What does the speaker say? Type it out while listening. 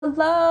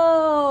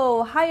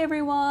Hello. Hi,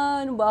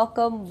 everyone.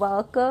 Welcome,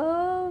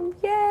 welcome.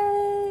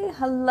 Yay.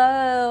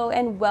 Hello,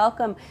 and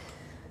welcome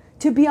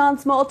to Beyond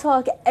Small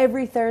Talk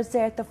every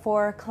Thursday at the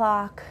 4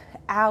 o'clock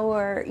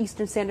hour,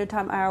 Eastern Standard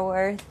Time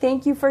hour.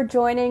 Thank you for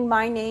joining.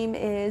 My name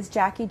is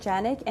Jackie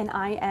Janik, and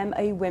I am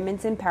a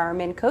women's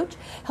empowerment coach,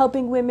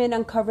 helping women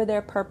uncover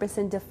their purpose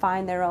and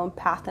define their own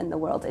path in the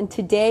world. And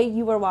today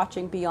you are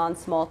watching Beyond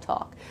Small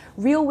Talk.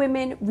 Real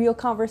women, real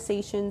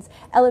conversations,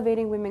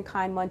 elevating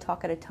womankind one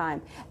talk at a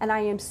time. And I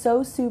am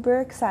so super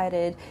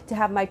excited to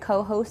have my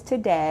co-host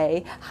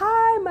today.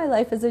 Hi, my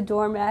life is a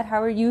doormat.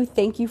 How are you?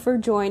 Thank you for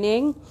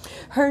joining.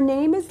 Her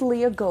name is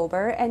Leah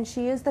Gober, and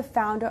she is the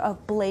founder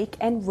of Blake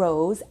and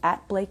Rose,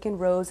 at Blake and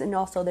Rose, and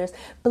also there's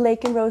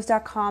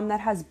blakeandrose.com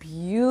that has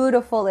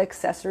beautiful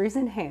accessories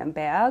and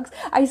handbags.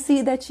 I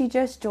see that she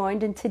just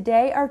joined, and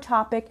today our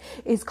topic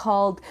is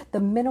called The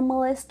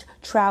Minimalist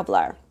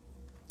Traveler.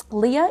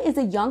 Leah is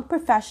a young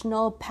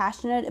professional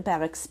passionate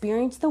about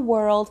experiencing the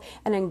world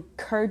and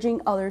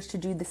encouraging others to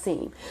do the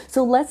same.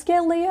 So let's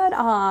get Leah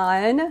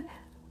on.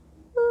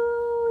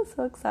 Ooh,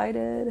 so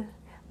excited.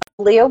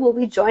 Leah will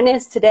be joining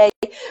us today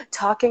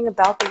talking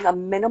about being a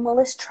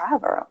minimalist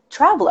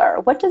traveler.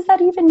 What does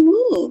that even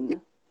mean?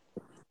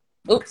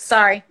 Oops,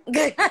 sorry.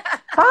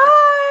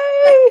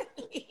 Hi.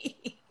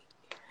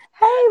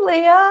 Hey,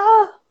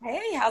 Leah.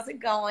 Hey, how's it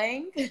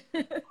going?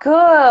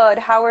 Good.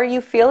 How are you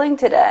feeling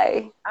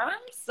today? I'm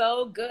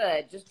so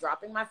good. Just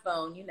dropping my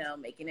phone,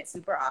 making it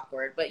super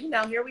awkward. But,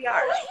 here we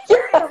are.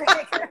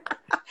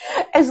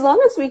 As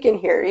long as we can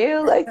hear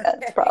you,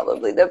 that's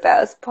probably the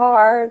best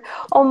part.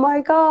 Oh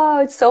my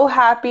God, so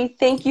happy.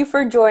 Thank you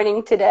for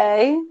joining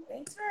today.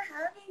 Thanks for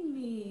having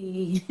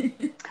me.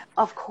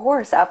 Of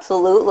course,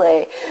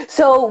 absolutely.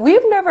 So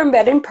we've never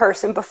met in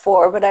person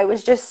before, but I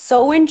was just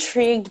so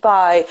intrigued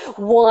by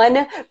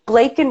one,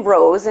 Blake and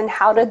Rose, and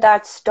how did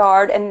that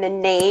start and the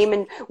name.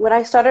 And when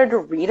I started to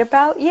read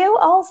about you,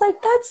 I was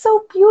like, that's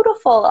so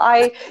beautiful.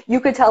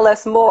 You could tell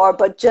us more,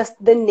 but just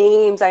the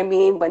names, I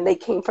mean, when they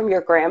came from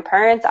your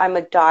grandparents, I'm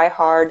a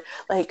diehard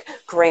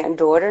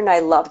granddaughter, and I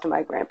loved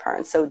my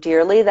grandparents so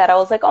dearly that I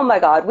was like, oh my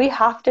God, we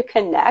have to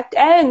connect,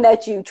 and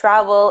that you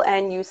travel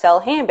and you sell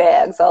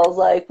handbags. I was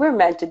like, we're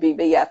meant to be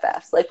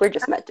BFFs. We're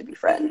just meant to be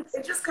friends.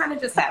 It just kind of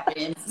just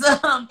happens.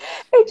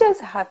 It just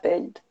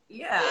happened.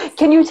 Yeah.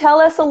 Can you tell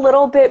us a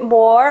little bit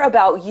more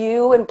about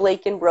you and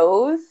Blake and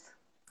Rose?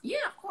 Yeah,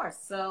 of course.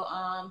 So,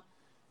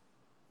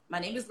 my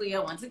name is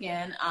Leah once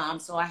again.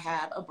 So I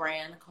have a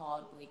brand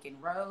called Blake and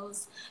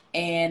Rose,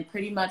 and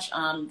pretty much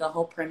the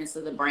whole premise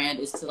of the brand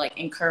is to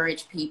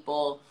encourage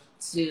people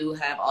to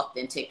have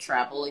authentic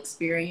travel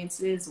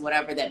experiences,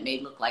 whatever that may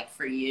look like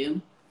for you.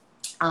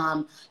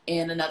 And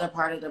another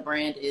part of the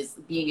brand is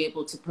being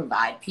able to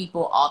provide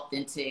people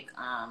authentic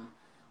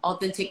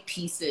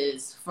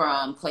pieces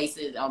from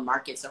places or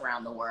markets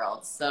around the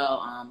world. So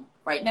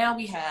right now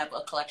we have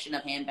a collection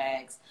of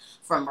handbags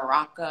from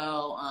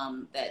Morocco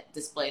that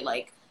display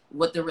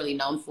what they're really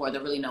known for.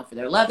 They're really known for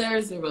their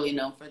leathers. They're really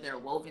known for their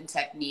woven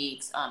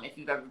techniques. If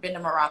you've ever been to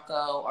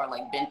Morocco or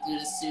been through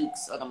the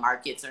souks or the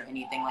markets or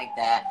anything like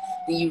that,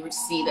 then you would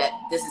see that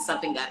this is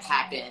something that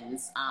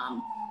happens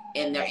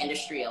in their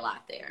industry a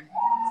lot there.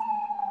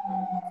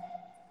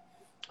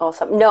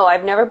 Awesome. No,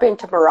 I've never been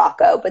to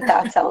Morocco, but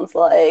that sounds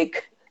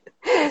like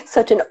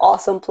such an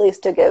awesome place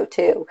to go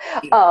to.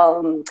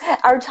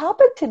 Our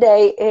topic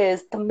today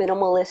is the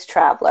minimalist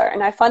traveler,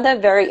 and I find that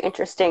very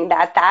interesting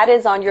that that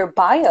is on your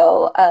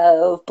bio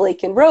of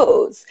Blake and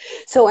Rose.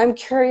 So I'm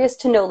curious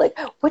to know,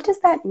 what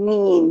does that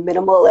mean,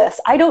 minimalist?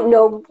 I don't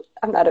know.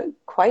 I'm not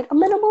quite a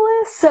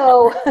minimalist,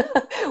 so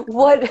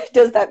what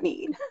does that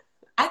mean?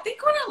 I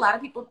think when a lot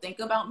of people think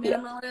about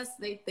minimalists,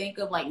 they think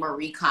of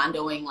Marie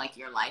Kondoing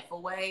your life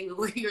away,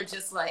 where you're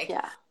just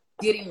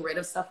getting rid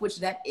of stuff, which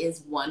that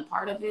is one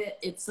part of it.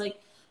 It's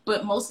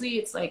but mostly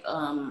it's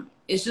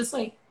it's just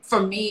for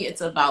me, it's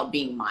about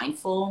being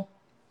mindful,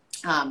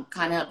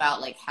 kind of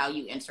about how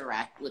you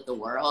interact with the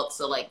world.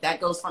 So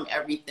that goes from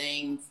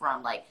everything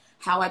from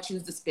how I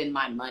choose to spend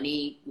my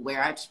money,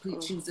 where I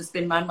choose to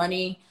spend my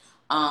money,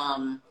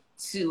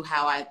 to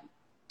how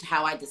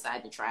I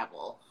decide to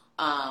travel.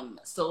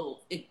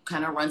 So it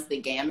kind of runs the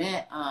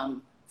gamut.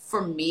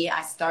 For me,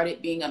 I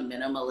started being a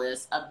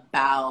minimalist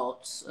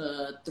about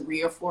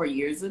 3 or 4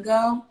 years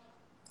ago,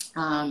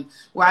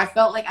 where I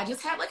felt I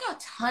just had a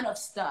ton of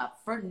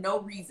stuff for no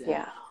reason.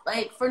 Yeah.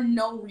 For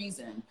no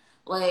reason.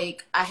 I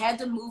had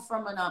to move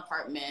from an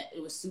apartment.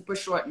 It was super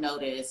short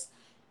notice.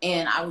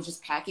 And I was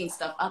just packing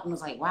stuff up and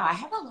was like, wow, I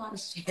have a lot of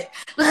shit.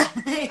 Why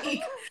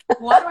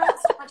do I have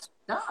so much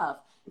stuff?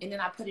 And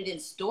then I put it in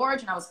storage,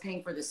 and I was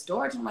paying for the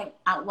storage. I'm like,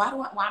 why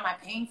am I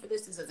paying for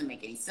this? This doesn't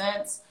make any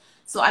sense.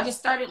 So I just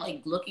started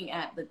looking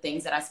at the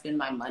things that I spend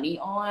my money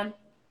on,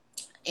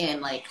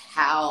 and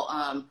how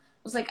I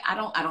was I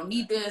don't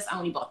need this. I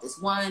only bought this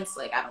once.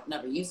 I don't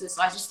never use this.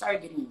 So I just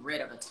started getting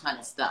rid of a ton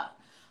of stuff.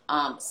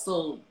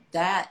 So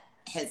that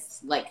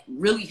has like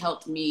really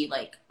helped me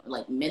like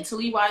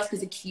mentally wise,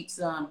 because it keeps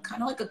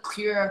kind of like a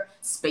clear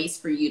space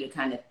for you to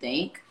kind of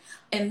think.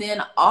 And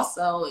then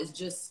also it's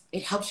just,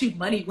 it helps you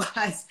money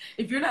wise.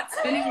 If you're not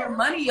spending your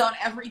money on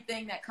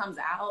everything that comes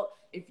out,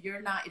 if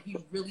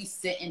you really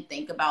sit and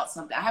think about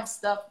something. I have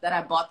stuff that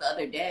I bought the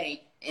other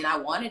day and I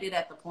wanted it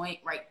at the point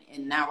right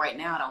now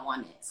I don't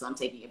want it, so I'm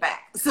taking it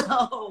back.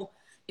 So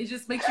it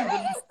just makes you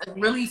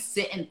really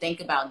sit and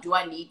think about, do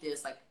I need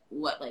this? Like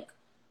what, like,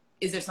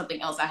 is there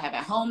something else I have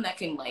at home that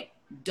can like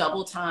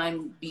double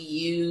time be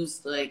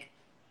used? Like,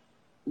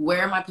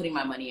 where am I putting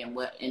my money, and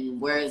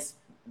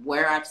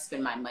where I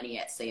spend my money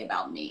at say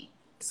about me?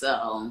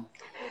 So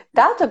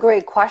that's a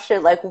great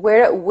question. Like,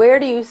 where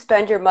do you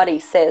spend your money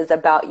says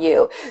about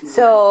you.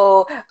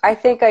 So I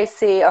think I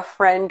see a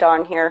friend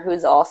on here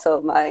who's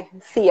also my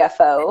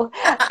CFO,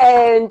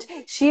 and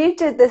she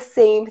did the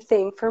same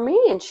thing for me.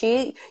 And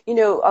she, you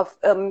know,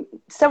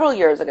 several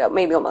years ago,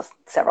 maybe almost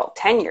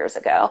 10 years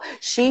ago,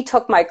 she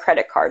took my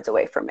credit cards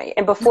away from me.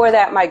 And before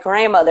that, my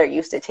grandmother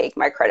used to take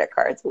my credit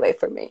cards away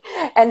from me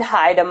and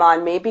hide them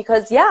on me,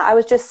 because I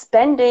was just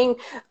spending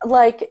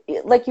like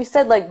you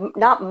said, like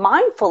not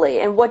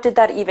mindfully. And what did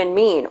that even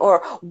mean?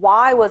 Or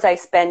why was I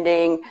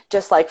spending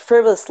just like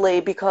frivolously?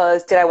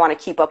 Because did I want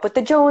to keep up with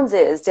the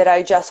Joneses? Did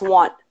I just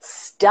want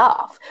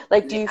stuff?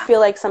 Like, do you feel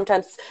like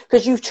sometimes,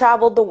 because you've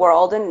traveled the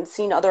world and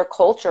seen other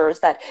cultures,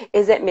 that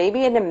is it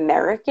maybe an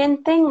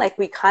American thing? Like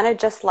we kind of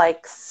just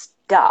like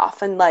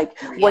stuff, and like,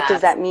 what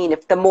does that mean?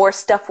 If the more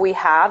stuff we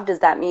have, does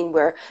that mean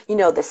we're, you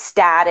know, the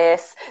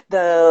status,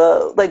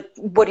 the, like,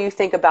 what do you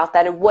think about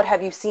that? And what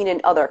have you seen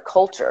in other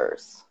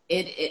cultures?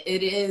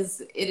 It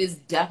is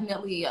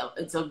definitely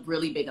it's a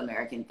really big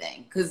American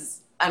thing,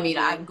 because I mean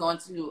I've gone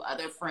to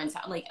other friends,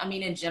 like, I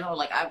mean in general,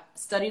 like I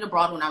studied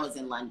abroad when I was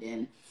in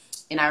London,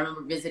 and I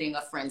remember visiting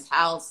a friend's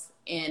house,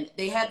 and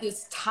they had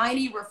this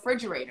tiny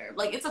refrigerator.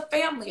 Like it's a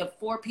family of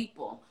 4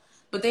 people,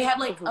 but they had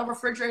like a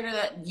refrigerator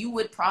that you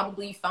would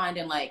probably find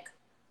in like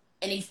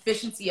an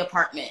efficiency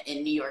apartment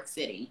in New York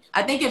City.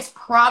 I think it's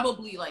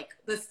probably like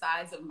the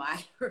size of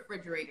my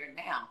refrigerator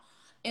now,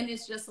 and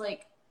it's just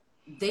like,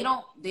 they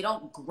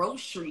don't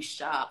grocery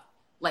shop.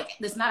 Like,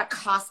 there's not a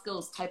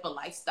Costco's type of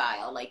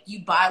lifestyle. Like,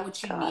 you buy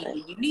what you need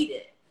when you need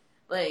it.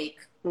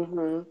 Like,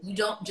 you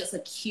don't just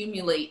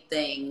accumulate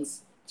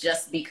things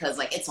just because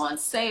like it's on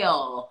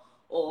sale,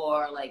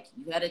 or like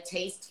you had a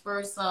taste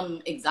for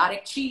some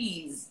exotic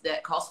cheese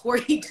that costs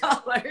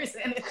 $40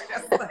 and it's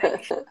just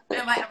like,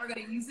 am I ever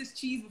going to use this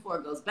cheese before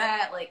it goes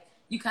bad? Like,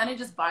 you kind of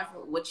just buy for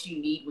what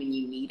you need when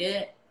you need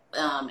it.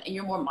 And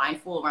you're more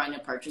mindful around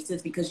your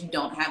purchases because you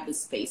don't have the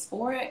space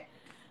for it.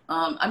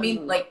 I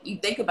mean, like, you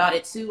think about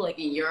it too, like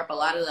in Europe, a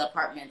lot of the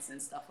apartments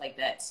and stuff like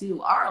that too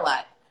are a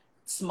lot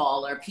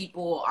smaller.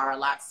 People are a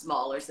lot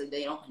smaller, so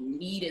they don't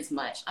need as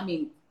much. I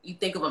mean, you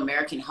think of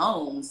American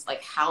homes,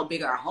 like how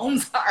big our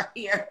homes are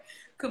here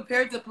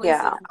compared to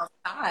places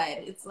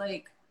outside. It's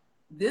like,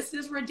 this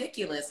is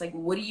ridiculous. Like,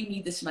 what do you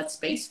need this much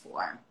space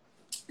for?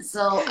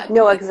 So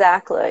no,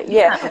 exactly.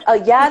 Yeah.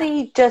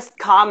 Yadi just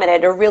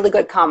commented a really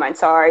good comment.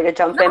 Sorry to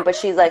jump in, but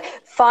she's like,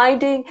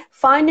 finding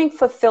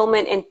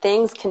fulfillment in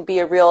things can be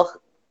a real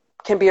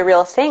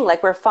thing.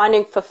 Like, we're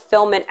finding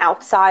fulfillment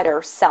outside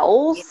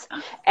ourselves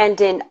and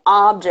in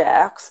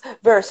objects,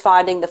 versus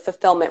finding the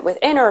fulfillment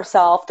within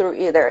ourselves through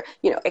either,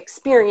 you know,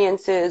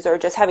 experiences or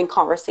just having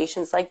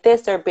conversations like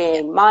this, or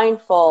being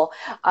mindful.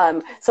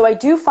 So I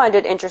do find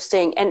it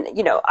interesting. And,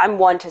 you know, I'm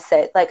one to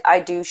say, like, I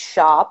do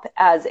shop,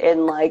 as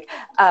in like,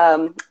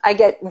 I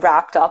get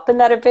wrapped up in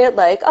that a bit,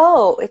 like,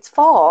 oh, it's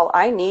fall,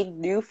 I need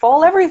new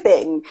fall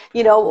everything,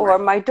 you know, or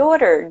my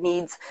daughter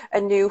needs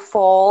a new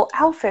fall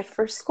outfit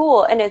for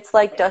school. And it's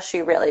like, does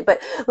she really?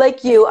 But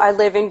like you, I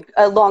live in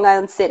Long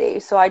Island City,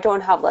 so I don't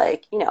have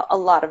like, you know, a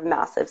lot of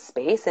massive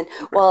space. And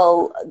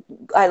well,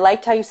 I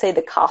liked how you say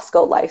the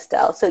Costco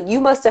lifestyle. So you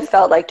must have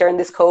felt like during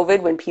this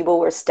COVID, when people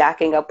were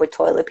stacking up with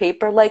toilet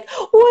paper, like,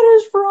 what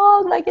is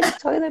wrong? Like,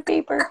 it's toilet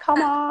paper,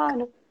 come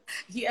on.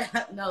 Yeah,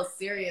 no,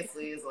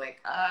 seriously, it's like,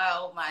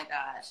 oh my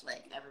gosh,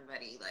 like,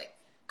 everybody, like,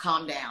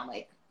 calm down.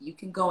 Like, you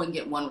can go and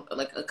get one,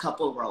 like a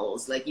couple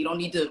rolls. Like, you don't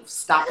need to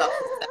stock up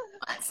for 7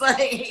 months.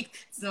 Like,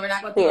 so we're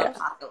not going to do a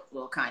pocket,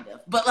 well, kind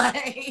of, but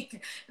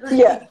like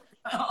yeah.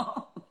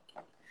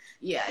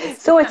 Yeah.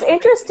 So it's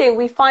interesting.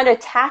 We find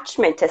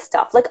attachment to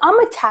stuff. Like, I'm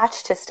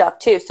attached to stuff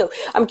too. So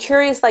I'm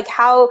curious, like,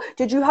 how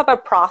did you have a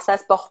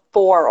process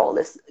before all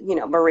this, you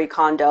know, Marie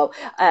Kondo,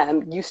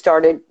 you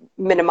started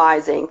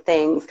minimizing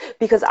things?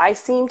 Because I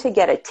seem to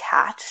get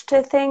attached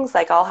to things.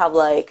 Like, I'll have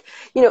like,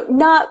 you know,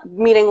 not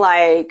meaning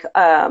like,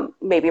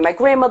 maybe my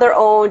grandmother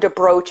owned a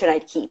brooch and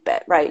I'd keep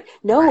it, right?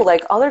 No,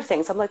 like other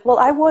things. I'm like, well,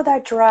 I wore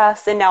that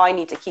dress and now I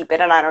need to keep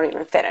it and I don't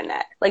even fit in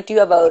it. Like, do you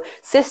have a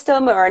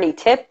system or any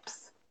tips?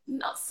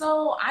 No,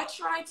 so I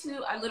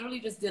literally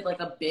just did like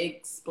a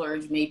big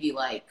splurge maybe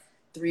like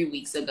 3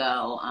 weeks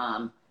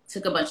ago.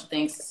 Took a bunch of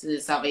things to the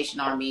Salvation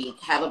Army,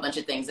 have a bunch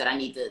of things that I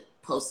need to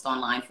post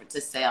online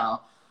to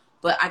sell.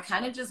 But I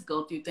kind of just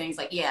go through things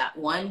like,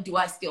 one, do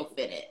I still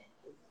fit it?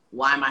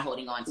 why am I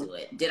holding on to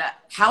it?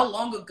 How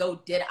long ago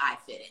did I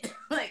fit it?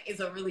 Like, it's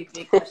a really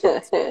big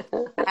question.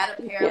 I had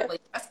a pair of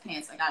like dress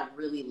pants like I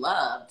really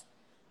loved,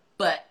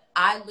 but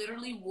I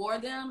literally wore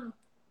them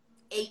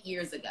 8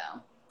 years ago.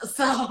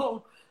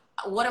 So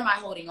what am I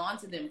holding on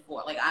to them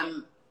for?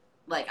 I'm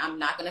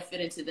not going to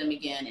fit into them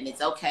again, and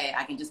it's okay.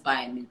 I can just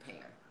buy a new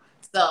pair.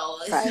 So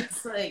it's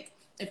just like,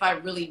 if I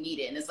really need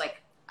it. And it's like,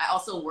 I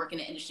also work in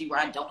an industry where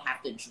I don't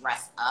have to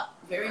dress up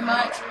very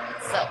much.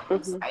 So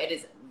sorry, it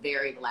is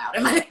very loud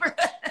in my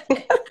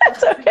neighborhood.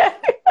 That's okay.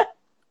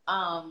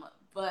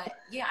 But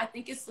yeah, I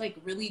think it's like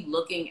really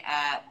looking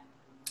at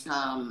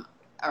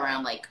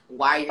around like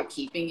why you're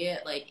keeping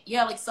it. Like,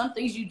 yeah, like some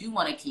things you do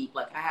want to keep.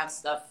 Like, I have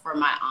stuff for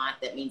my aunt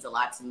that means a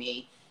lot to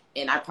me,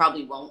 and I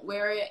probably won't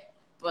wear it,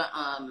 but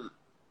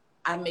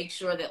I make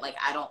sure that like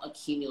I don't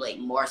accumulate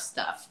more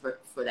stuff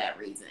for that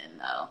reason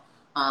though.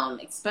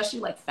 Especially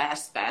like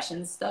fast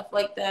fashion stuff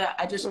like that.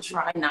 I just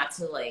try not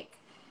to like,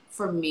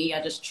 for me,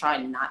 I just try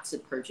not to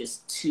purchase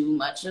too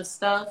much of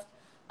stuff.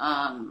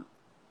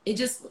 It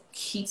just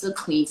keeps a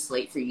clean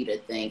slate for you to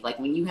think. Like,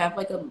 when you have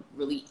like a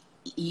really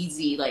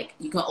easy, like,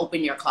 you can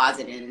open your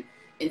closet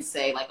and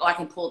say like, oh, I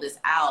can pull this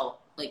out.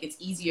 Like, it's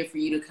easier for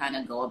you to kind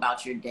of go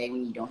about your day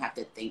when you don't have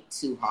to think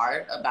too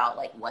hard about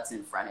like what's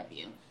in front of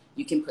you.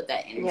 You can put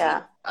that energy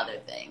into other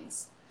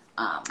things.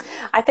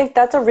 I think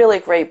that's a really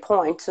great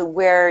point, to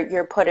where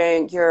you're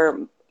putting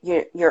your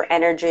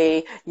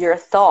energy, your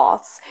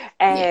thoughts.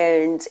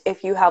 And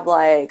if you have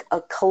like a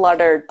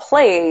cluttered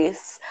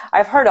place,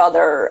 I've heard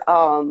other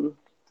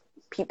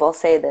people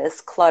say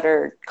this,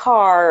 cluttered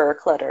car or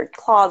cluttered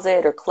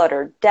closet or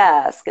cluttered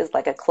desk is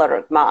like a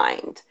cluttered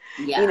mind.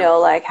 You know,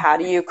 like, how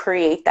do you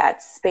create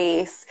that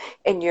space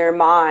in your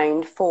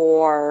mind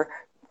for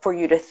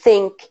you to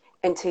think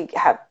and to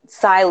have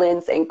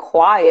silence and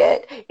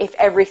quiet if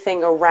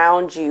everything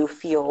around you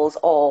feels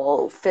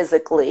all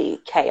physically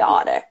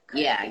chaotic?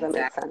 Yeah, Does that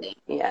make exactly. sense?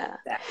 Yeah.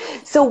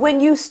 Exactly. So when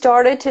you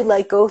started to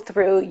like go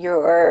through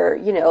your,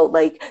 you know,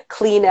 like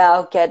clean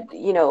out, get,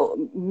 you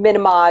know,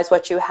 minimize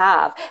what you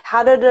have,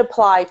 how did it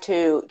apply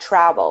to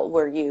travel?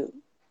 Were you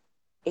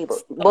able,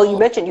 well, you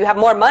mentioned you have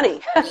more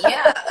money.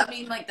 Yeah, I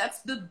mean, like, that's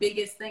the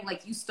biggest thing.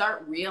 Like, you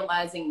start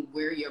realizing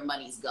where your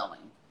money's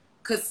going.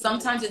 Because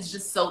sometimes it's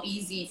just so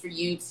easy for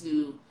you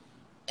to,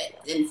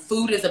 and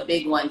food is a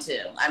big one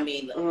too. I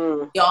mean,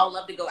 y'all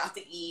love to go out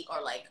to eat,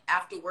 or like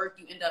after work,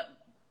 you end up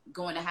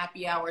going to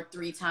happy hour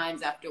 3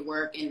 times after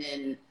work, and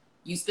then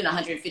you spend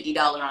 $150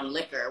 on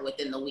liquor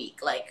within the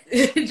week. Like,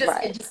 it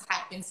just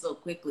happens so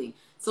quickly.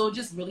 So it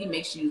just really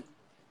makes you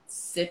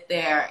sit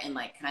there and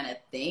like kind of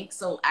think.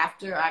 So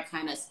after I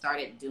kind of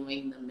started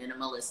doing the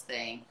minimalist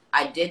thing,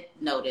 I did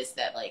notice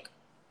that like,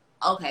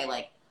 okay,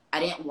 like I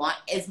didn't want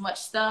as much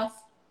stuff.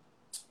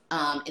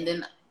 And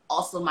then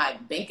also my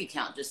bank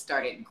account just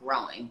started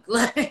growing,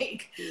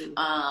 like,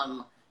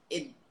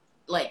 it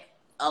like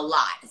a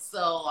lot.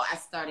 So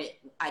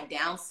I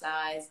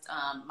downsized,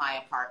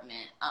 my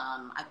apartment.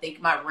 I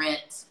think my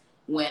rent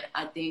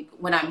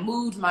when I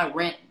moved, my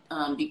rent,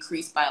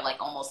 decreased by like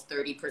almost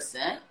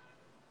 30%.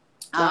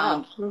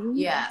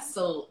 Yeah.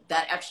 So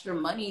that extra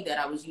money that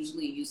I was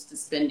usually used to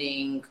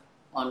spending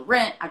on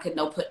rent, I could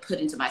now put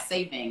into my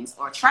savings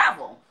or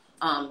travel.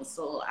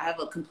 So I have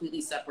a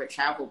completely separate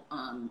travel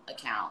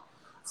account.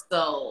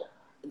 So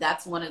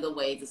that's one of the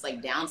ways. It's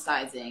like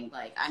downsizing.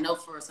 Like, I know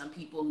for some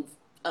people,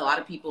 a lot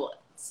of people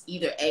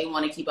either A,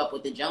 want to keep up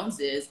with the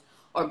Joneses,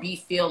 or B,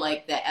 feel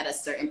like that at a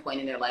certain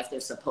point in their life they're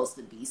supposed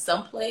to be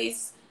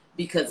someplace,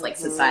 because like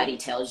society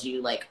tells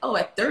you like, oh,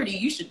 at 30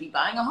 you should be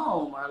buying a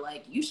home, or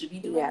like you should be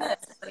doing this.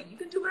 Like, you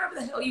can do whatever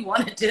the hell you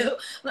want to do.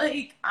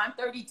 Like, I'm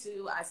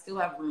 32, I still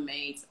have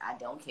roommates, I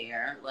don't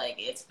care, like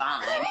it's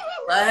fine.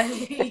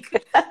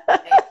 Like,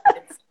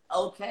 it's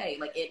okay.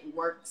 Like, it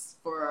works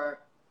for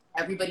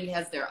everybody.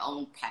 Has their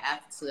own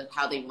path to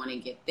how they want to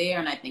get there,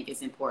 and I think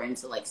it's important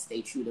to like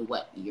stay true to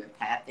what your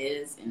path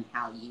is and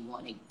how you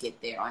want to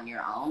get there on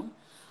your own.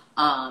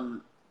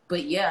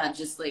 But yeah,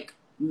 just like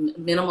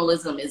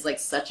minimalism is like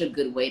such a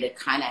good way to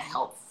kind of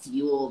help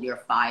fuel your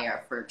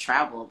fire for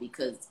travel,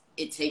 because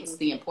it takes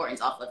the importance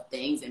off of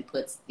things and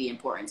puts the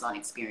importance on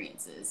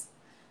experiences.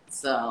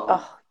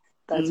 So,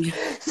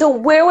 so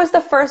where was the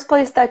first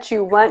place that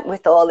you went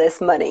with all this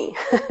money?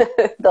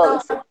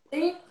 I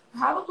think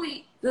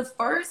probably the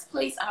first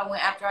place I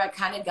went after I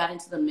kind of got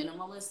into the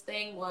minimalist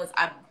thing was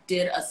I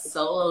did a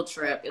solo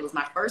trip. It was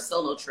my first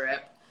solo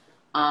trip.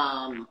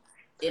 And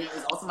it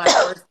was also my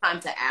first time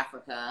to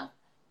Africa.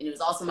 And it was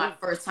also my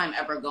first time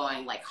ever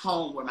going like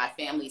home where my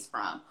family's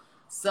from.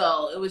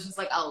 So it was just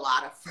like a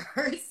lot of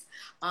firsts.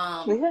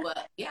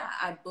 But yeah,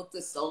 I booked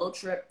a solo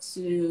trip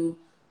to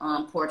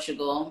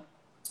Portugal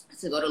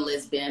to go to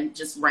Lisbon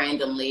just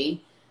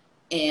randomly.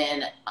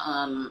 And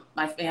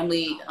my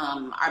family,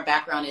 our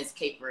background is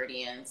Cape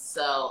Verdean.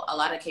 So a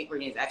lot of Cape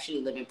Verdeans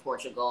actually live in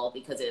Portugal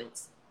because it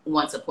was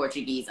once a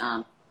Portuguese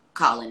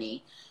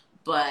colony.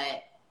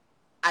 But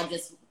I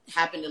just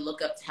happened to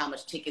look up how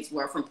much tickets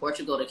were from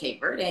Portugal to Cape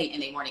Verde,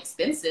 and they weren't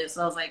expensive.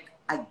 So I was like,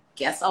 I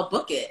guess I'll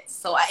book it.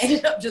 So I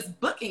ended up just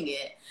booking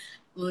it.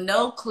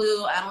 no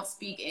clue. I don't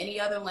speak any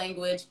other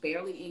language,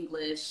 barely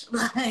English.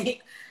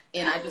 Like,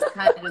 and I just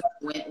kind of just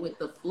went with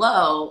the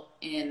flow.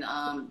 And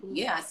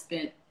yeah, I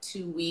spent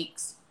 2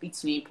 weeks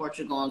between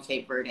Portugal and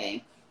Cape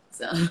Verde.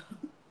 So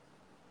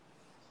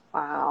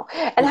Wow.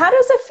 And how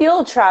does it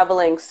feel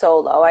traveling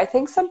solo? I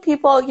think some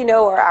people,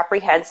 are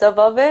apprehensive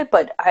of it,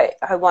 but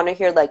I want to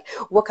hear like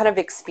what kind of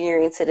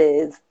experience it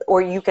is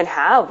or you can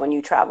have when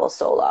you travel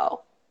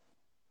solo.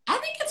 I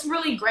think it's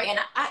really great. And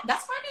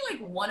that's probably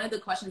like one of the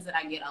questions that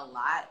I get a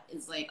lot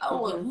is like,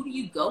 oh, well, who do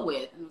you go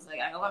with? And I was like,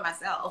 I go by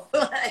myself.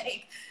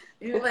 Like,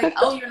 you're like,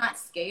 oh, you're not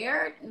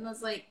scared? And I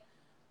was like,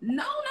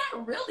 no,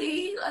 not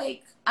really.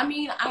 Like, I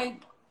mean,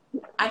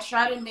 I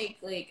try to make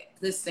like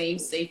the same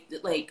safe,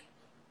 like,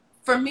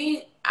 for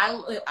me,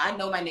 I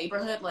know my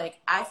neighborhood. Like,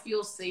 I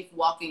feel safe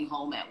walking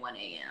home at 1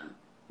 a.m.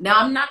 Now,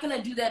 I'm not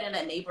gonna do that in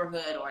a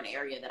neighborhood or an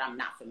area that I'm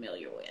not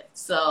familiar with.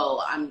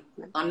 So I'm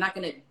not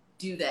gonna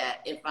do that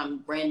if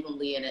I'm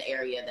randomly in an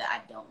area that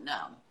I don't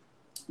know.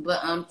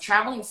 But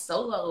traveling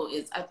solo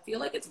I feel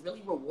like it's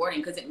really rewarding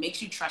because it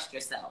makes you trust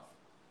yourself.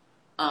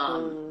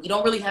 You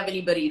don't really have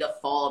anybody to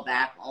fall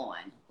back on,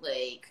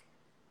 like,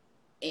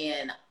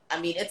 and I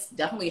mean, it's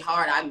definitely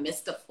hard. I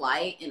missed a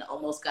flight and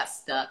almost got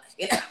stuck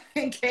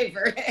in Cape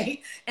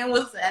Verde and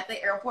was at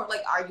the airport,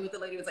 like, arguing with the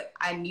lady. Was like,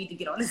 I need to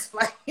get on this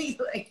flight.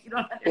 Like, you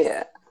don't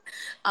understand.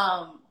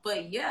 Yeah.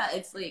 But yeah,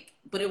 it's like,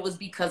 but it was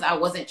because I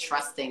wasn't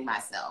trusting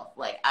myself.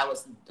 Like, I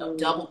was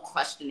double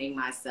questioning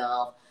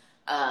myself.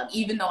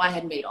 Even though I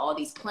had made all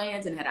these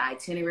plans and had an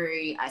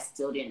itinerary, I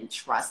still didn't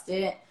trust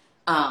it.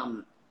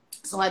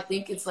 So I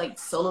think it's like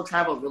solo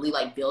travel really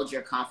like builds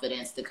your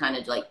confidence to kind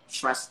of like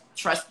trust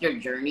your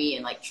journey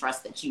and like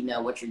trust that you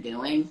know what you're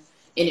doing.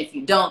 And if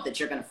you don't, that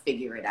you're going to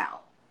figure it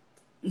out.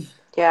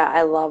 Yeah,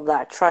 I love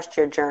that. Trust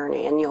your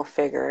journey and you'll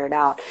figure it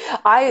out.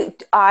 I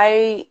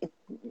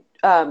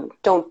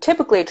don't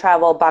typically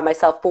travel by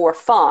myself for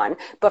fun,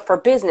 but for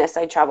business,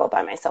 I travel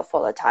by myself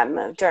all the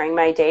time during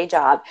my day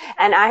job.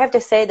 And I have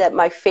to say that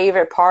my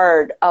favorite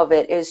part of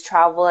it is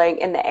traveling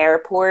in the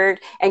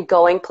airport and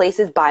going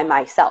places by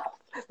myself.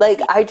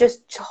 Like, I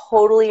just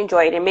totally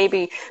enjoy it. And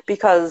maybe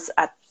because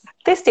at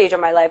this stage of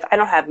my life, I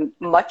don't have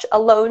much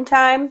alone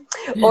time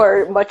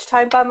or much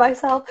time by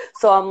myself.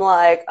 So I'm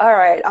like, all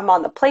right, I'm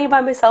on the plane by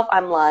myself.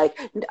 I'm like,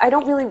 I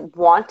don't really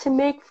want to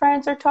make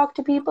friends or talk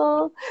to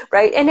people,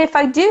 right? And if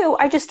I do,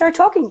 I just start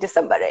talking to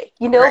somebody,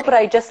 Right. But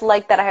I just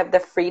like that I have the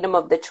freedom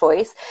of the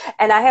choice.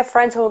 And I have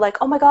friends who are like,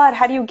 oh my God,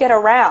 how do you get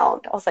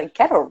around? I was like,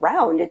 get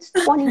around? It's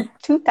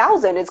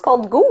 22,000. It's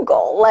called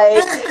Google.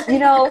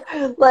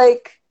 Like,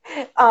 like,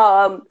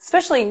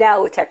 especially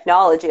now with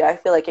technology, I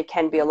feel like it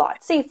can be a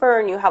lot safer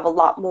and you have a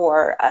lot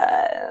more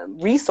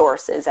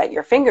resources at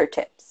your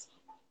fingertips.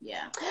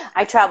 Yeah.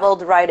 I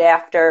traveled right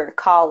after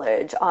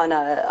college on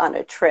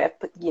a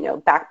trip,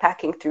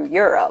 backpacking through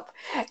Europe.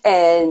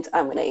 And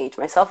I'm going to age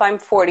myself. I'm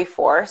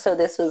 44, so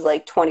this was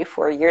like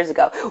 24 years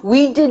ago.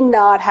 We did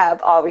not have,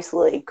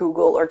 obviously,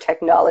 Google or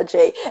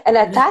technology. And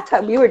at that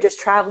time, we were just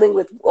traveling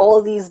with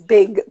all these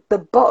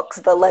the books,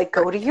 the like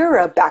Go to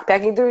Europe,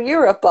 Backpacking Through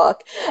Europe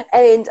book.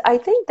 And I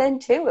think then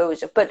too, it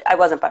was just, but I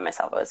wasn't by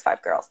myself. It was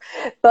 5 girls.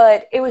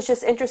 But it was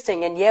just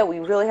interesting. And yeah, we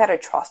really had to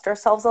trust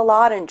ourselves a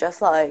lot and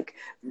just like,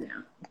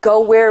 go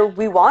where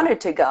we wanted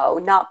to go,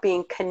 not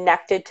being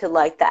connected to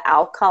like the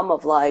outcome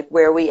of like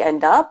where we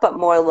end up, but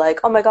more like,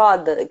 oh my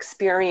God, the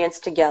experience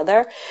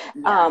together.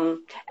 Yeah.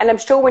 And I'm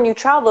sure when you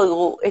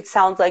travel, it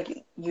sounds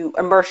like you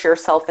immerse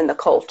yourself in the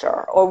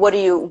culture. Or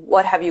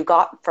what have you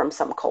got from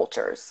some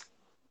cultures?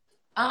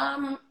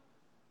 I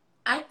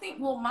think,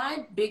 well,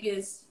 my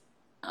biggest,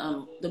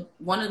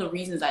 one of the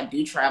reasons I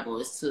do travel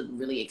is to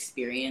really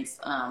experience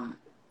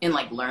and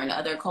like learn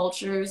other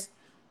cultures.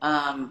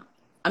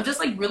 I'm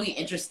just like really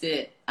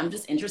interested. I'm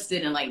just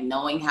interested in like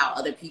knowing how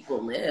other people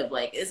live.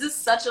 Like, is this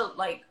such a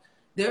like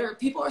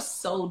people are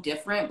so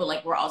different, but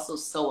like we're also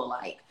so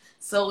alike.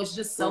 So it's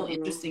just so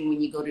interesting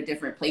when you go to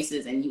different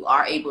places and you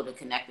are able to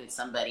connect with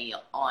somebody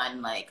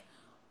on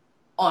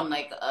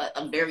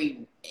a very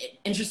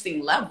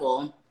interesting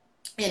level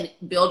and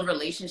build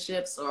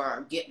relationships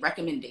or get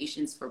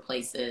recommendations for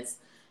places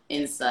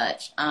and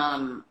such.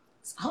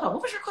 Hold on,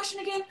 what was your question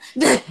again?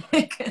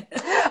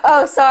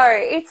 Oh,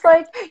 sorry. It's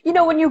like,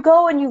 when you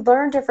go and you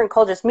learn different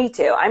cultures, me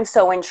too. I'm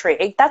so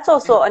intrigued. That's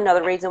also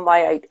another reason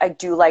why I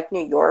do like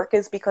New York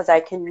is because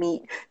I can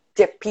meet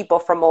people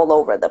from all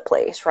over the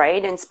place,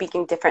 right? And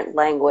speaking different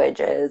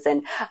languages.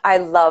 And I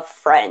love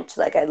French.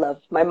 Like, I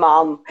love my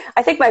mom.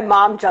 I think my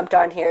mom jumped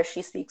on here.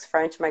 She speaks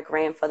French. My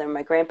grandfather and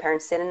my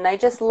grandparents did. And I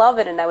just love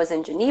it. And I was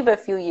in Geneva a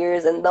few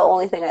years. And the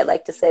only thing I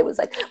like to say was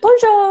like,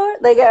 bonjour.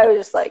 Like, I was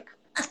just like,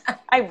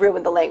 I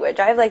ruined the language.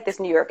 I have like this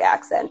New York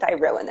accent. I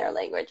ruin their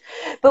language,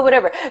 but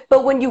whatever.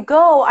 But when you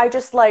go, I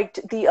just liked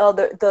the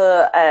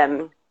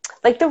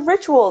like the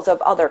rituals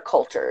of other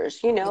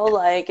cultures, you know,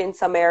 like in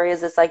some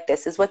areas it's like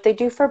this is what they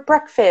do for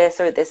breakfast,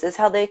 or this is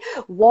how they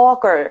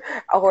walk, or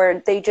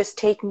they just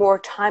take more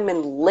time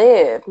and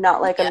live,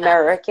 not like Yeah.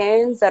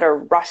 Americans that are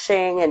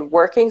rushing and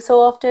working so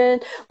often.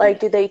 Like,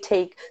 do they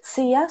take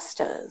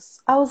siestas?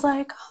 I was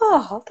like,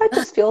 oh, that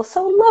just feels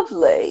so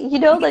lovely. You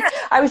know, like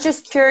Yeah. I was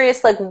just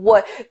curious, like,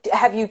 what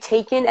have you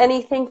taken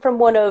anything from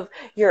one of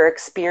your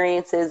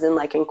experiences and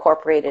like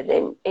incorporated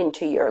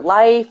into your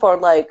life, or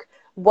like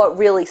what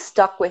really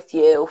stuck with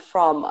you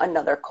from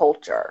another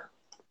culture?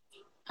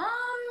 Um,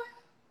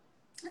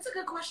 that's a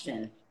good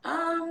question.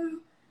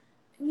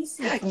 Let me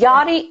see.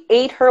 Yadi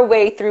ate her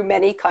way through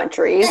many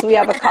countries. We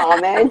have a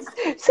comment.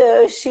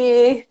 So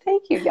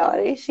thank you,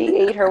 Yadi. She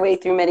ate her way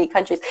through many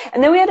countries.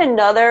 And then we had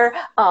another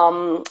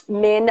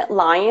Min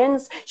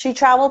Lyons. She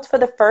traveled for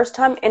the first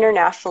time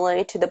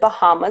internationally to the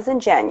Bahamas in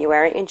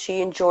January, and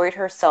she enjoyed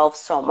herself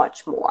so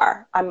much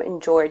more. I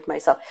enjoyed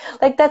myself.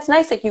 Like, that's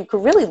nice. Like, you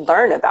could really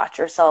learn about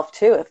yourself,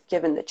 too, if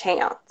given the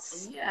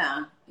chance.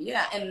 Yeah,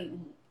 yeah,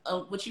 and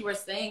what you were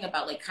saying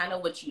about like kind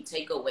of what you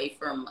take away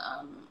from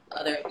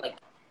other like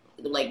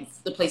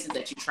the places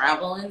that you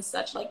travel and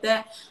such like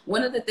that.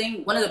 One of the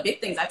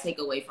big things I take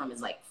away from is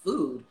like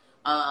food.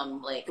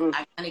 Like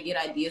I kind of get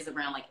ideas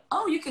around like,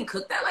 oh, you can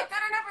cook that like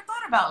that. I never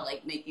thought about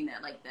like making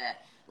that like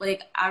that.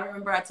 Like I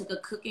remember I took a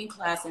cooking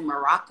class in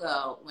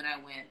Morocco when I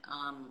went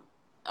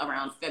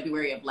around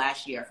February of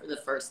last year for the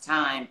first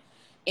time,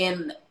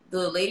 and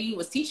the lady who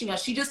was teaching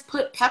us, she just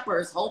put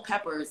whole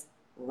peppers,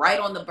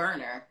 right on the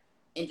burner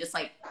and just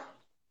like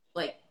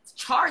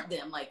charred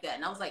them like that.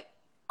 And I was like,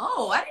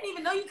 oh, I didn't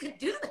even know you could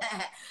do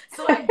that.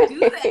 So I do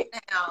that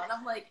now. And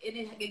I'm like,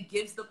 it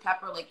gives the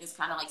pepper like this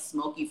kind of like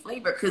smoky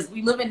flavor. Because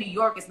we live in New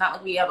York. It's not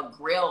like we have a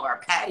grill or a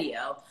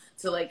patio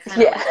to like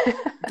kind of like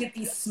get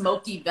these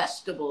smoky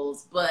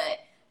vegetables. But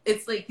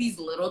it's like these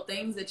little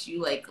things that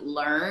you like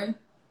learn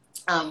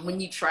when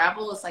you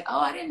travel. It's like,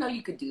 oh, I didn't know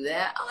you could do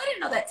that. Oh, I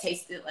didn't know that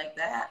tasted like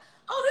that.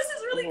 Oh, this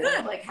is really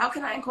good. Like, how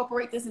can I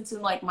incorporate this into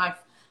like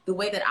the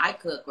way that I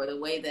cook, or the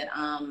way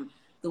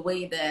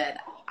that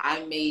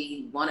I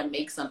may want to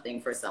make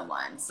something for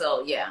someone.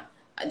 So yeah,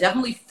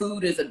 definitely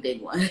food is a big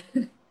one.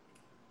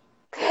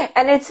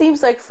 And it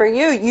seems like for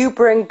you, you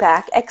bring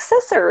back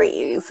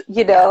accessories,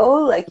 you know,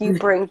 like you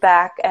bring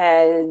back,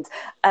 and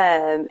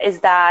is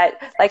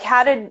that like,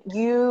 how did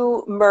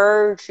you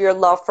merge your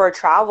love for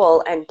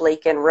travel and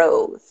Blake and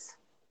Rose?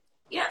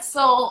 Yeah,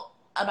 so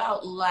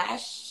about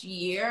last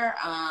year,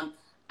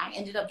 I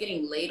ended up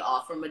getting laid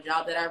off from a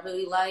job that I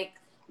really liked.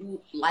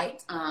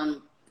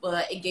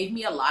 But it gave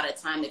me a lot of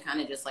time to kind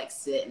of just like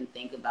sit and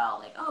think about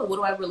like, oh, what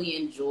do I really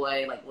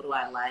enjoy? Like, what do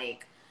I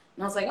like?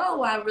 And I was like,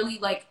 oh,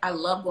 I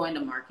love going to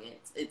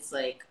markets. It's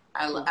like,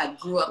 I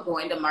grew up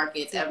going to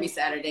markets every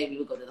Saturday. We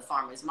would go to the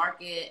farmer's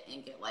market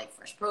and get like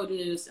fresh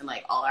produce and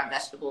like all our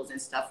vegetables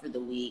and stuff for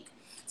the week.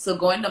 So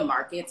going to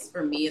markets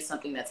for me is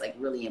something that's like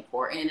really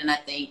important. And I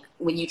think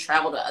when you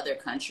travel to other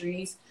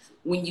countries,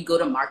 when you go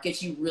to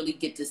markets, you really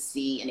get to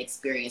see and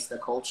experience the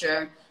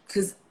culture,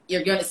 because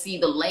you're going to see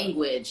the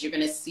language, you're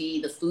going to see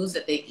the foods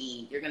that they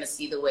eat, you're going to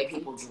see the way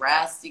people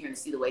dress, you're going to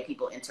see the way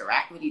people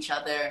interact with each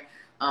other.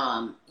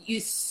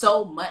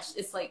 So much.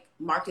 It's like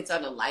markets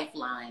are the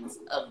lifelines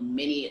of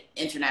many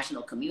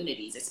international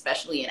communities,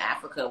 especially in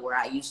Africa, where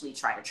I usually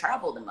try to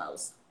travel the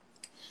most.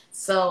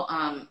 So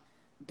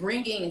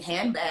bringing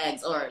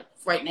handbags, or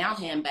right now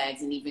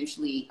handbags, and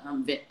eventually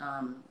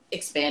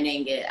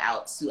expanding it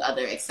out to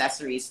other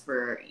accessories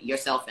for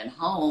yourself and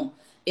home,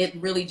 it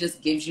really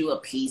just gives you a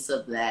piece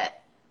of that,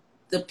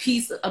 a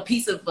piece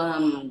of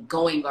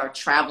going or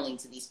traveling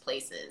to these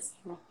places.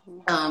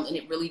 And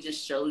it really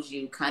just shows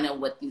you kind of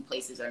what these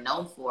places are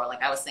known for.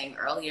 Like I was saying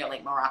earlier,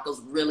 like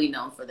Morocco's really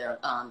known for their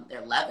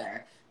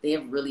leather. They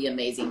have really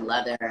amazing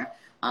leather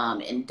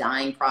and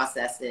dyeing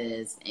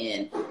processes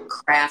and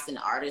crafts and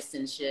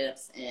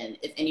artisanships. And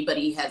if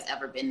anybody has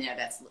ever been there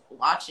that's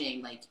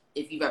watching, like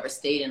if you've ever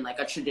stayed in like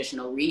a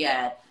traditional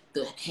riad,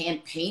 the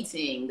hand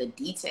painting, the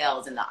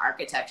details and the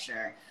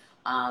architecture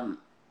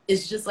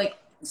is just like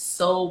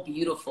so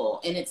beautiful,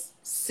 and it's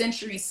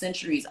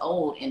centuries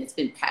old, and it's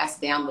been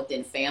passed down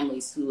within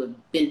families who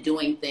have been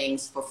doing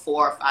things for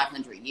 400 or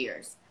 500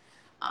 years.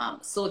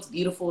 So it's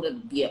beautiful to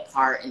be a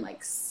part and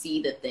like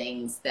see the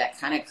things that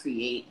kind of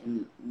create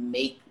and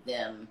make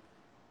them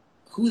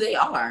who they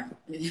are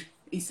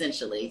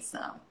essentially. So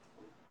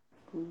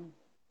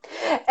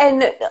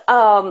And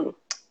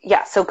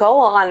yeah, so go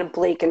on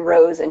Blake and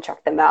Rose and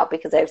check them out,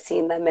 because I've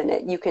seen them,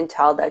 and you can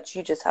tell that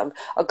you just have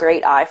a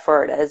great eye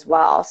for it as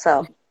well.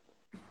 So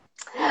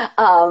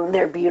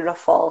they're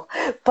beautiful.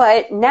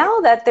 But now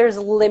that there's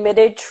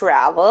limited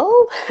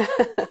travel,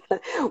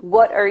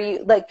 what are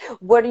you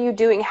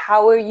doing?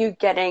 How are you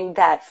getting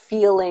that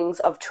feelings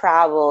of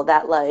travel,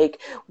 that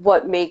like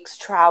what makes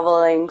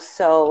traveling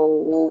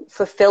so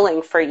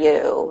fulfilling for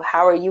you?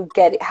 How are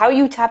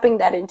you tapping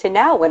that into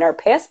now when our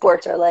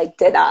passports are like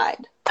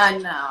denied? I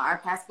know our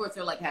passports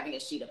are like having a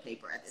sheet of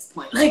paper at this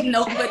point. Like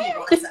nobody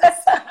wants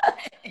us.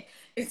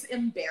 It's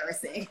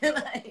embarrassing.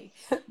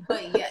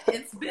 But yeah,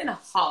 it's been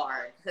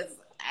hard because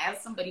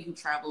as somebody who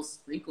travels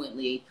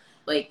frequently,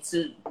 like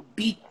to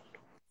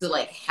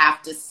like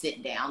have to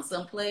sit down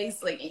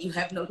someplace, like, and you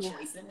have no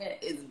choice in it,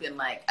 it's been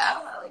like,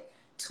 oh, like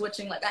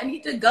twitching, like I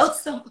need to go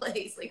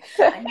someplace, like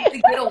I need to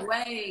get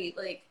away,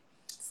 like,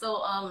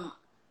 so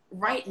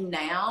right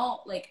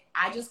now, like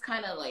I just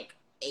kind of like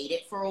ate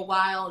it for a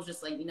while,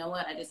 just like, you know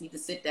what, I just need to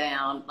sit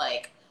down.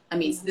 Like, I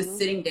mean, this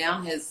sitting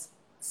down has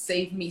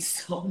saved me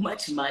so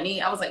much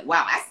money. I was like,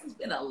 wow, I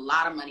spent a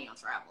lot of money on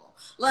travel.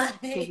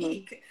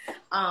 Like,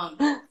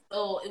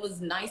 so it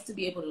was nice to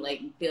be able to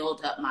like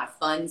build up my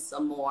funds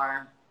some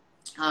more.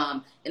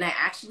 And I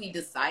actually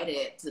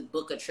decided to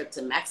book a trip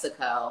to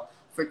Mexico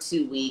for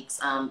 2 weeks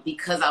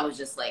because I was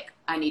just like,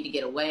 I need to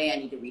get away. I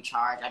need to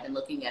recharge. I've been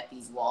looking at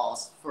these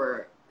walls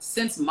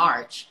since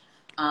March.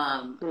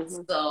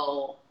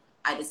 So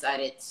I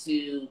decided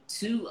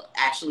to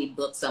actually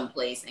book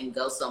someplace and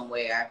go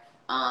somewhere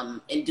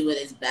and do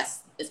it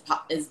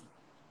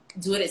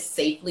do it as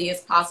safely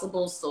as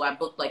possible. So I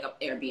booked like an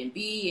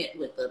Airbnb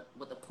with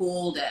a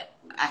pool that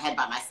I had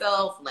by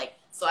myself, like,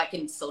 so I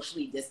can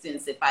socially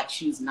distance if I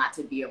choose not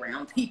to be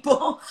around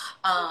people.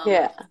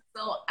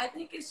 So I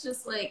think it's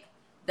just like,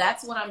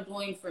 that's what I'm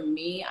doing for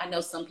me. I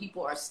know some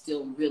people are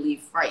still really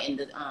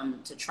frightened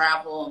to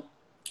travel,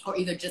 or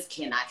either just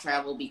cannot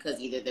travel because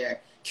either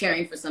they're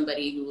caring for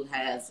somebody who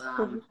has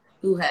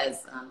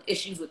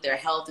issues with their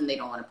health and they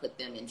don't want to put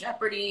them in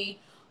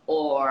jeopardy,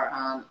 or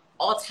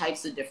all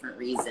types of different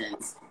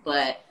reasons.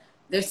 But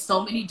there's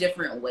so many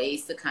different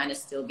ways to kind of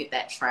still get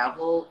that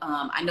travel.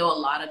 I know a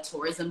lot of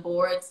tourism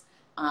boards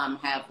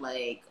have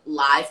like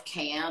live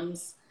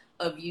cams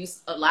of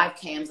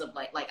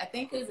like I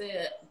think, is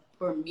it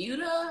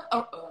Bermuda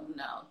or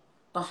no,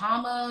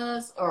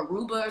 Bahamas or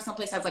Aruba or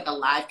someplace has like a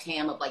live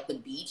cam of like the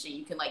beach, and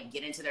you can like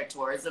get into their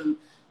tourism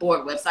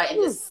board website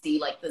and just see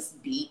like this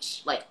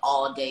beach like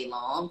all day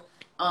long.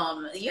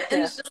 And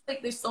it's just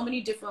like there's so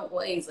many different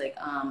ways, like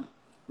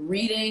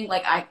reading,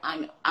 like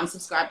I'm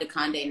subscribed to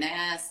Condé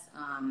Nast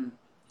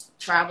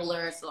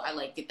Traveler, so I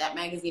like get that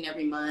magazine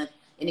every month,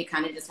 and it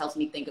kind of just helps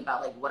me think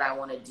about like what I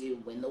want to do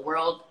when the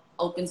world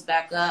opens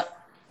back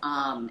up,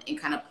 and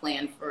kind of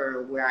plan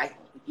for where I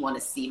want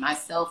to see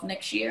myself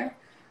next year.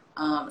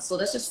 So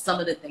that's just some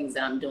of the things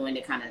that I'm doing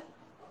to kind of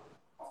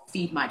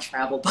feed my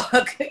travel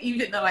bug,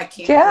 even though I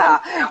can't.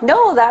 Yeah,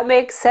 no, that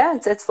makes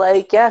sense. It's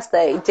like, yes,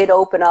 they did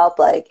open up,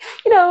 like,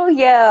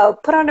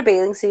 put on a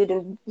bathing suit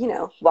and,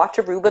 watch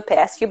Aruba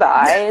pass you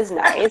by is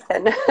nice.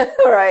 And,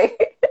 right,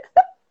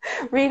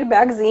 read a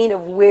magazine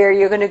of where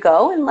you're going to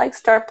go and, like,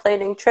 start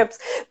planning trips.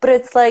 But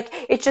it's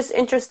like, it's just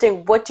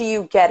interesting. What do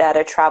you get out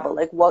of travel?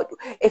 Like, what,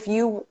 if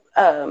you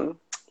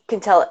can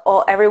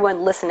tell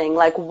everyone listening,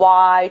 like,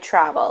 why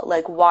travel?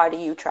 Like, why do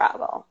you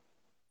travel?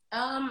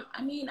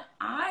 I mean,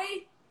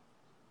 I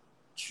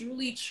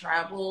truly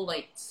travel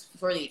like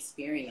for the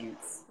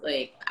experience.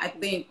 Like, I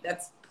think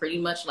that's pretty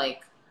much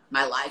like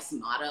my life's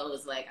motto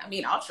is like, I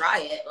mean, I'll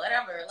try it,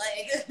 whatever.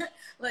 Like,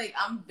 like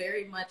I'm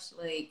very much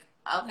like,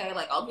 okay,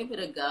 like I'll give it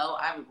a go.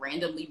 I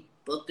randomly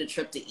booked a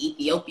trip to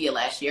Ethiopia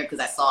last year because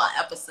I saw an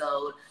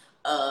episode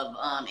of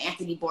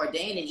Anthony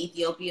Bourdain in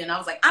Ethiopia, and I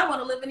was like, I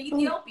want to live in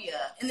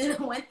Ethiopia. And then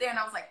I went there and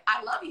I was like,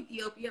 I love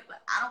Ethiopia,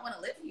 but I don't want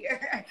to live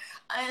here.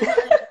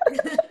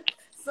 And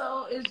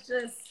so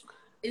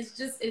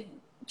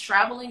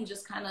traveling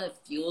just kind of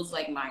fuels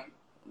like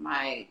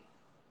my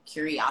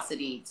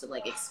curiosity to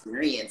like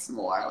experience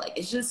more. Like,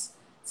 it's just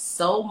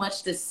so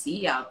much to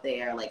see out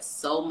there, like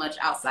so much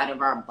outside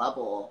of our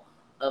bubble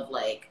of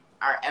like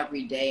our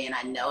everyday. And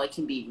I know it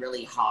can be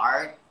really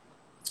hard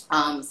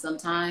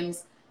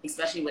sometimes,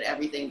 especially with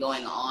everything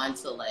going on,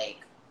 to like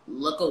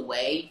look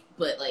away,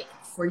 but like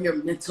for your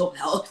mental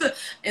health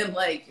and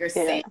like your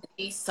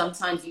sanity,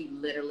 sometimes you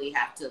literally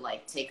have to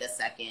like take a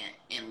second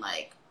and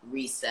like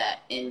reset.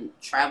 And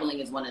traveling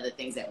is one of the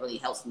things that really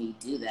helps me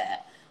do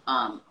that.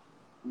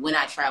 When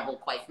I travel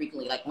quite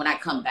frequently, like when I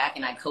come back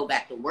and I go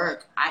back to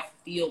work, I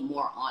feel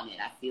more on it.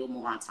 I feel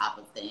more on top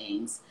of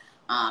things.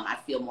 I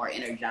feel more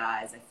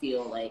energized. I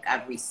feel like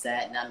I've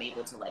reset and I'm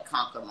able to like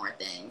conquer more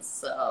things.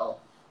 So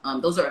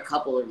those are a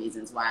couple of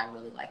reasons why I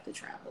really like to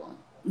travel.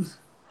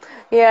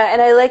 Yeah,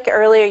 and I like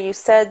earlier you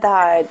said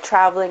that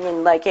traveling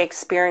and like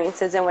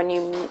experiences, and when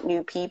you meet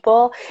new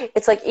people,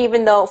 it's like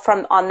even though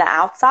from on the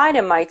outside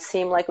it might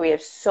seem like we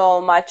have so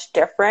much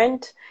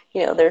different,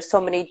 there's so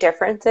many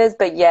differences,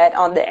 but yet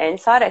on the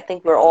inside I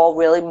think we're all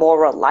really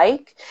more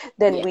alike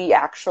than we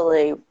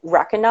actually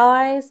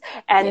recognize.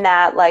 And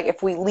that like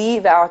if we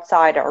leave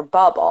outside our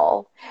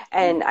bubble,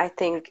 and I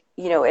think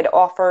it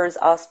offers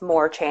us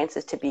more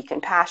chances to be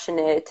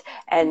compassionate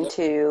and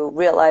to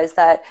realize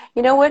that,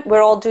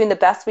 we're all doing the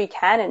best we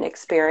can and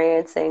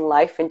experiencing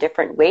life in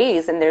different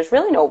ways. And there's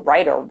really no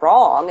right or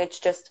wrong. It's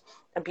just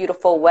a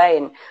beautiful way.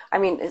 And I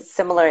mean,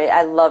 similarly,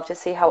 I love to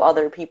see how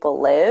other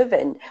people live.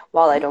 And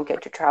while I don't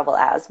get to travel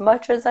as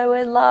much as I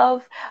would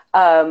love,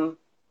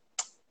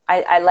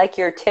 I like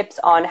your tips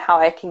on how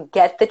I can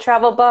get the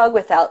travel bug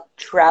without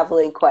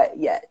traveling quite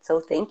yet. So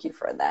thank you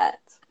for that.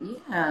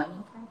 Yeah,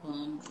 no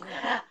problem.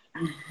 Yeah.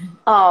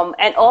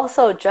 And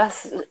also,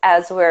 just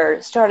as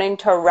we're starting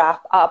to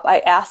wrap up, I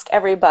ask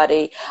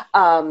everybody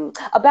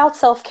about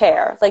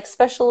self-care. Like,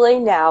 especially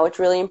now, it's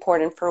really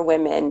important for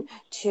women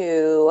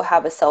to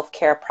have a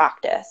self-care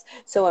practice.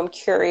 So I'm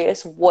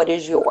curious, what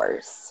is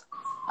yours?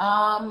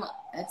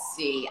 Let's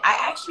see. I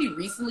actually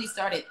recently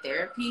started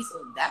therapy,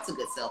 so that's a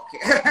good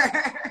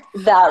self-care.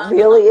 That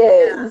really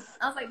Yeah. is.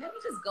 I was like, let me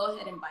just go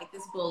ahead and bite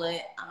this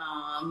bullet.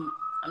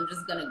 I'm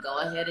just gonna go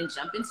ahead and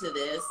jump into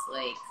this.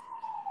 Like,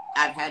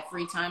 I've had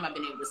free time. I've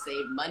been able to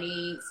save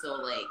money, so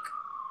like,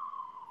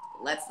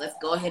 let's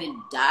go ahead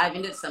and dive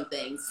into some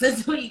things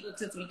since we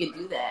can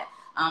do that.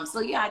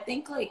 So yeah, I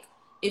think like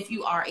if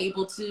you are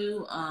able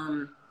to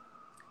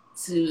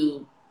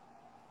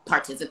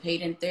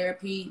participate in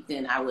therapy,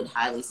 then I would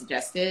highly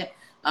suggest it.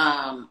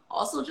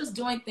 Also, just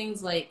doing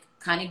things like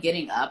kind of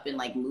getting up and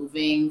like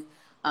moving.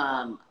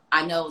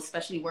 I know,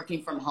 especially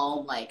working from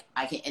home, like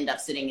I can end up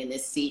sitting in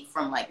this seat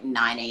from like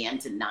 9 a.m.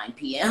 to 9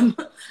 p.m.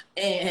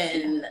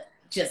 and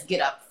just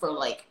get up for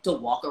like to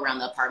walk around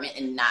the apartment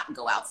and not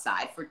go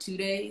outside for 2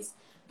 days.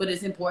 But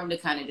it's important to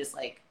kind of just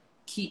like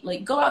keep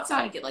like go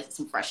outside and get like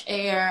some fresh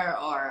air,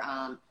 or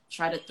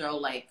try to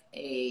throw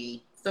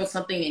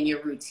something in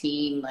your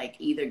routine, like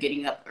either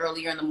getting up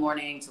earlier in the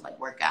morning to like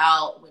work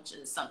out, which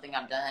is something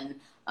I've done,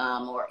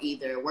 or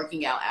either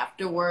working out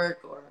after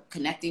work or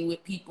connecting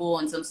with people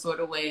in some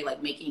sort of way,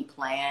 like making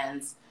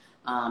plans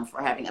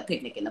for having a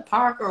picnic in the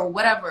park or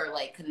whatever,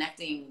 like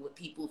connecting with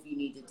people if you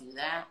need to do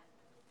that.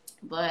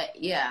 But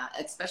yeah,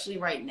 especially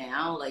right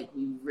now, like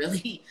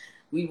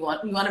we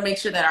want to make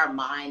sure that our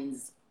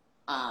minds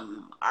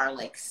are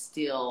like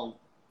still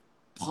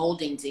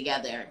holding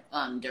together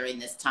during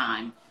this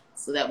time,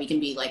 so that we can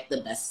be like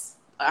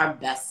our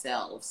best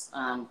selves.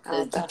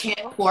 Because you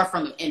can't pour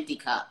from an empty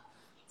cup.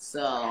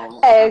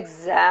 So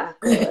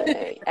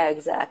Exactly,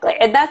 exactly.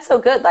 And that's so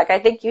good. Like, I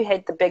think you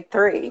hit the big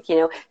three,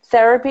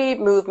 therapy,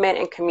 movement,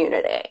 and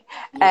community.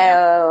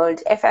 Yeah.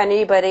 And if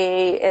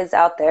anybody is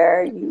out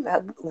there, you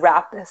have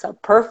wrapped this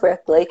up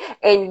perfectly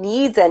and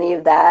needs any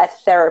of that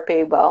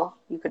therapy, well,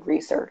 you could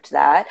research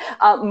that.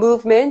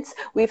 Movements,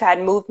 we've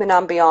had movement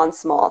on Beyond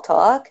Small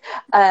Talk.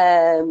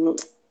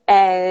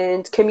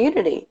 And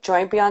community.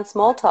 Join Beyond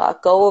Small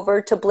Talk. Go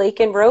over to Blake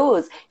and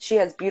Rose. She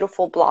has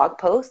beautiful blog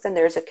posts, and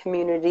there's a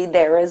community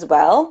there as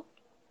well.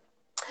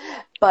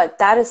 But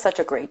that is such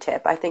a great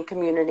tip. I think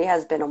community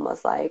has been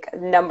almost like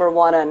number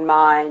one on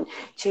mine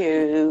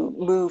to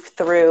move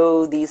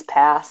through these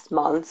past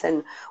months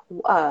and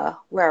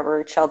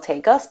wherever it shall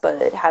take us,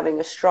 but having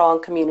a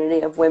strong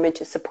community of women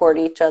to support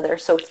each other.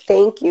 So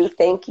thank you,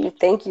 thank you,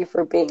 thank you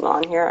for being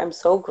on here. I'm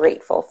so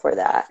grateful for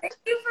that. Thank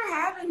you for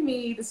having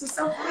me. This is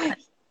so fun.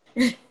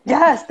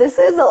 Yes, this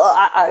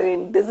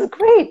is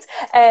great.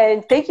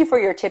 And thank you for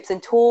your tips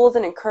and tools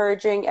and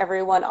encouraging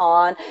everyone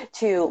on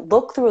to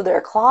look through their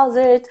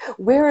closet.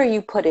 Where are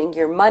you putting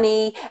your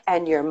money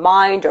and your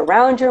mind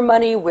around your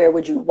money? Where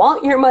would you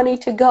want your money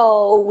to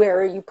go?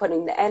 Where are you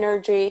putting the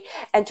energy?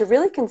 And to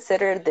really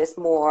consider this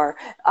more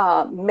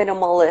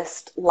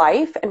minimalist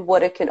life and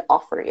what it can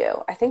offer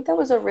you. I think that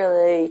was a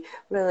really,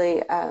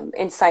 really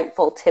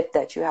insightful tip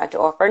that you had to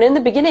offer. And in the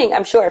beginning,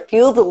 I'm sure it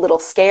feels a little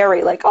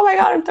scary, like, oh my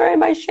God, I'm throwing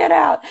my shit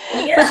out.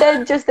 Yeah. But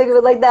then just think of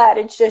it like that.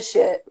 It's just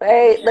shit,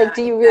 right? Yeah, like,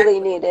 do you really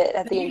need it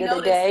at the end of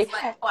the day? It's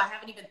like, oh, I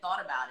haven't even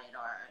thought about it,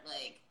 or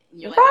like,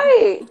 you're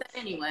right. Like,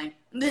 anyway.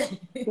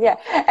 Yeah.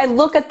 And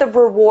look at the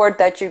reward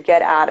that you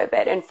get out of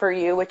it. And for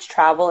you, it's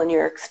travel and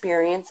your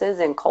experiences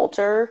and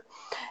culture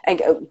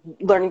and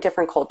learning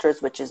different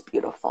cultures, which is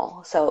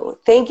beautiful. So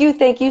thank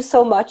you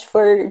so much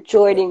for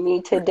joining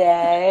me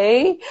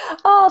today.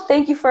 Oh,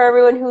 thank you for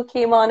everyone who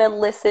came on and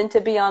listened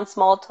to Beyond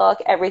Small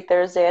Talk every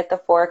Thursday at the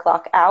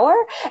 4:00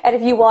 hour. And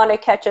if you want to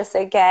catch us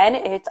again,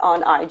 it's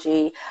on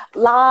IG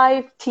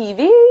Live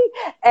TV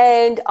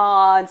and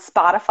on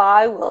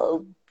Spotify.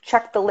 We'll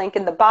check the link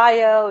in the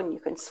bio and you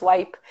can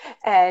swipe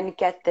and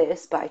get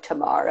this by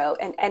tomorrow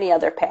and any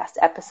other past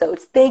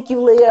episodes. Thank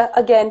you, Leah.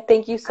 Again,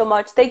 thank you so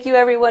much. Thank you,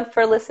 everyone,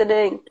 for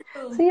listening.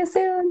 See you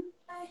soon.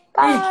 Bye.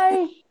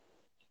 Bye.